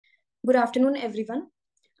Good afternoon, everyone.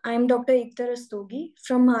 I am Dr. Ekta Rastogi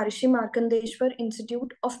from Maharishi Markandeshwar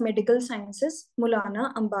Institute of Medical Sciences,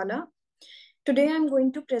 Mulana, Ambala. Today, I am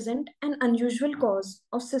going to present an unusual cause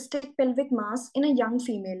of cystic pelvic mass in a young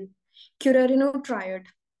female, Currarino triad.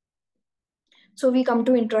 So we come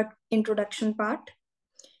to introduction part.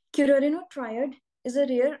 Currarino triad is a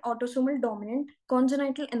rare autosomal dominant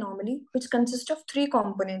congenital anomaly which consists of three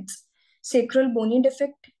components: sacral bony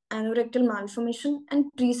defect, anorectal malformation,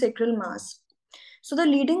 and presacral mass. So the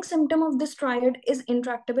leading symptom of this triad is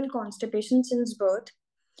intractable constipation since birth.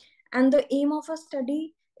 And the aim of our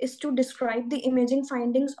study is to describe the imaging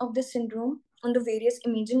findings of this syndrome on the various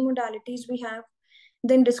imaging modalities we have,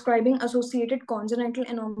 then describing associated congenital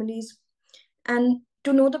anomalies, and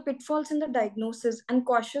to know the pitfalls in the diagnosis and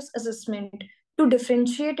cautious assessment to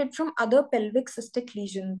differentiate it from other pelvic cystic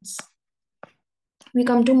lesions. We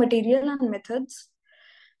come to material and methods.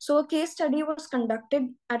 So a case study was conducted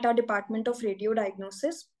at our Department of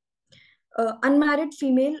Radiodiagnosis. Unmarried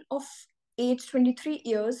female of age 23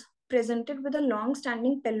 years presented with a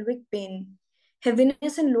long-standing pelvic pain,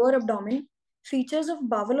 heaviness in lower abdomen, features of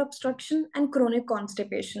bowel obstruction, and chronic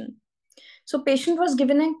constipation. So patient was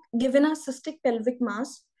given a cystic pelvic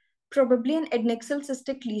mass, probably an adnexal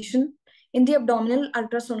cystic lesion in the abdominal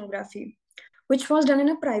ultrasonography, which was done in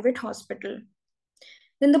a private hospital.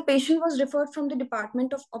 Then the patient was referred from the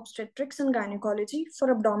Department of Obstetrics and Gynecology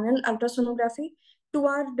for abdominal ultrasonography to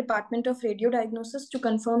our Department of Radiodiagnosis to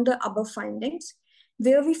confirm the above findings,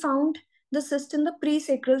 where we found the cyst in the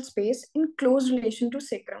presacral space in close relation to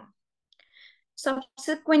sacrum.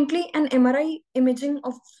 Subsequently, an MRI imaging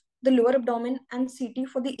of the lower abdomen and CT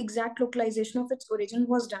for the exact localization of its origin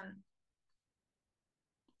was done.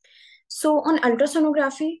 So on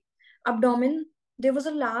ultrasonography, abdomen, there was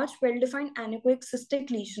a large, well-defined anechoic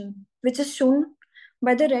cystic lesion, which is shown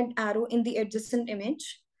by the red arrow in the adjacent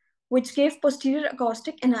image, which gave posterior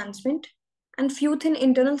acoustic enhancement and few thin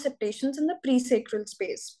internal septations in the presacral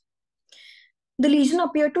space. The lesion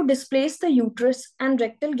appeared to displace the uterus and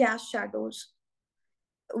rectal gas shadows,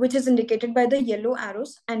 which is indicated by the yellow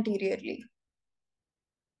arrows anteriorly.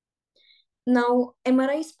 Now,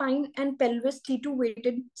 MRI spine and pelvis T2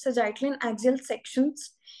 weighted sagittal and axial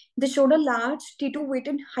sections, they showed a large T2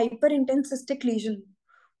 weighted hyperintense cystic lesion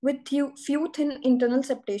with few thin internal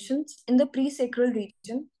septations in the presacral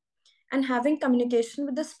region and having communication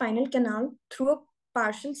with the spinal canal through a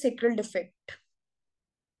partial sacral defect.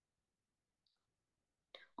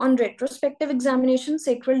 On retrospective examination,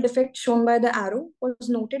 sacral defect shown by the arrow was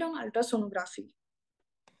noted on ultrasonography.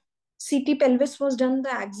 CT pelvis was done,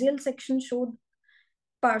 the axial section showed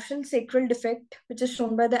partial sacral defect, which is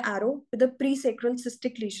shown by the arrow with a presacral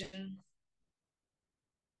cystic lesion.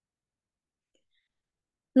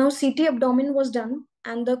 Now CT abdomen was done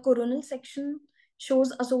and the coronal section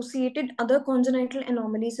shows associated other congenital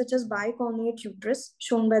anomalies such as bicornuate uterus,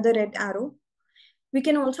 shown by the red arrow. We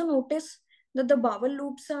can also notice that the bowel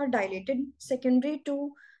loops are dilated, secondary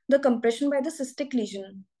to the compression by the cystic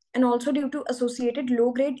lesion, and also due to associated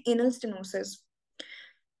low-grade anal stenosis.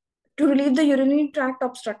 To relieve the urinary tract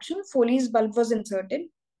obstruction, Foley's bulb was inserted.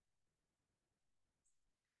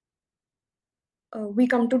 We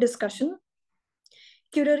come to discussion.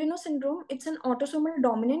 Currarino syndrome, it's an autosomal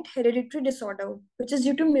dominant hereditary disorder, which is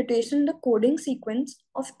due to mutation in the coding sequence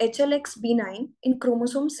of HLX-B9 in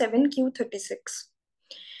chromosome 7q36.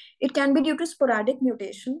 It can be due to sporadic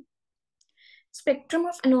mutation. Spectrum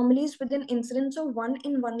of anomalies with an incidence of 1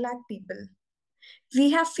 in 1 lakh people. We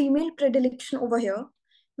have female predilection over here,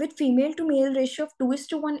 with female to male ratio of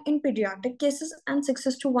 2:1 in pediatric cases and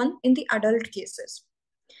 6:1 in the adult cases.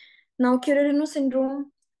 Now, Currarino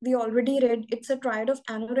syndrome, we already read, it's a triad of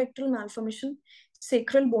anorectal malformation,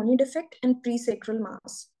 sacral bony defect, and presacral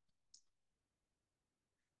mass.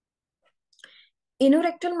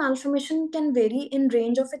 Anorectal malformation can vary in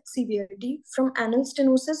range of its severity from anal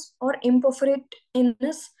stenosis or imperforate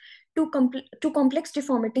anus to complex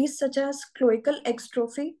deformities such as cloacal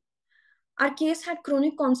exstrophy. Our case had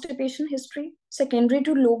chronic constipation history, secondary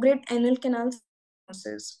to low-grade anal canal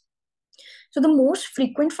stenosis. So the most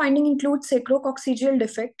frequent finding includes sacrococcygeal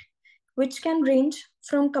defect, which can range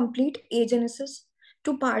from complete agenesis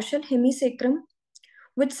to partial hemisacrum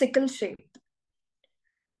with sickle shape.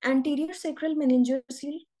 Anterior sacral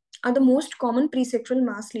meningeocele are the most common presacral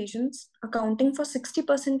mass lesions, accounting for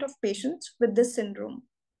 60% of patients with this syndrome.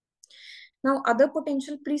 Now, other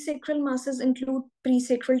potential presacral masses include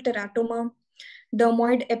presacral teratoma,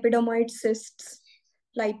 dermoid epidermoid cysts,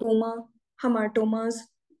 lipoma, hamartomas,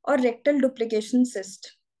 or rectal duplication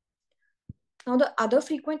cyst. Now, the other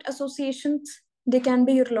frequent associations, they can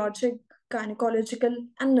be urologic, gynecological,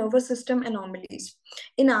 and nervous system anomalies.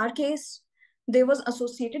 In our case, they was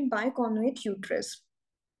associated biconjugate uterus.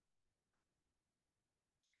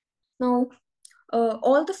 Now,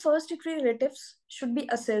 all the first degree relatives should be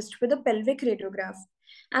assessed with a pelvic radiograph,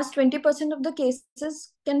 as 20% of the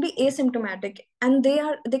cases can be asymptomatic and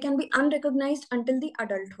they can be unrecognized until the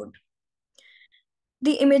adulthood.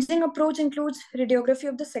 The imaging approach includes radiography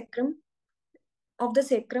of the sacrum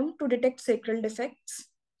to detect sacral defects.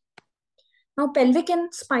 Now, pelvic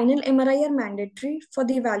and spinal MRI are mandatory for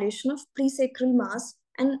the evaluation of presacral mass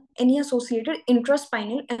and any associated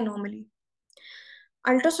intraspinal anomaly.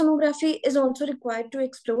 Ultrasonography is also required to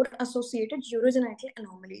explore associated urogenital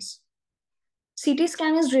anomalies. CT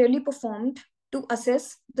scan is rarely performed to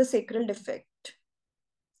assess the sacral defect.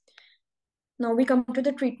 Now we come to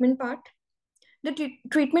the treatment part. The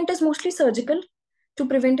treatment is mostly surgical to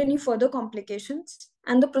prevent any further complications,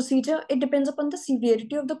 and the procedure, it depends upon the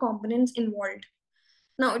severity of the components involved.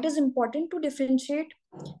 Now, it is important to differentiate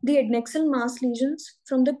the adnexal mass lesions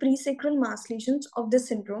from the presacral mass lesions of this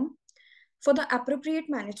syndrome for the appropriate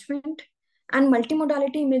management, and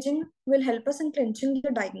multimodality imaging will help us in clinching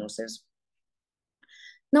the diagnosis.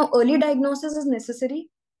 Now, early diagnosis is necessary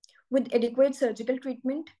with adequate surgical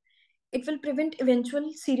treatment. It will prevent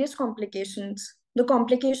eventual serious complications. The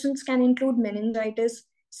complications can include meningitis,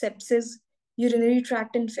 sepsis, urinary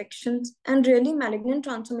tract infections, and really malignant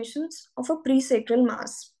transformations of a presacral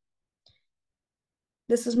mass.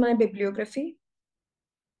 This is my bibliography.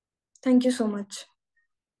 Thank you so much.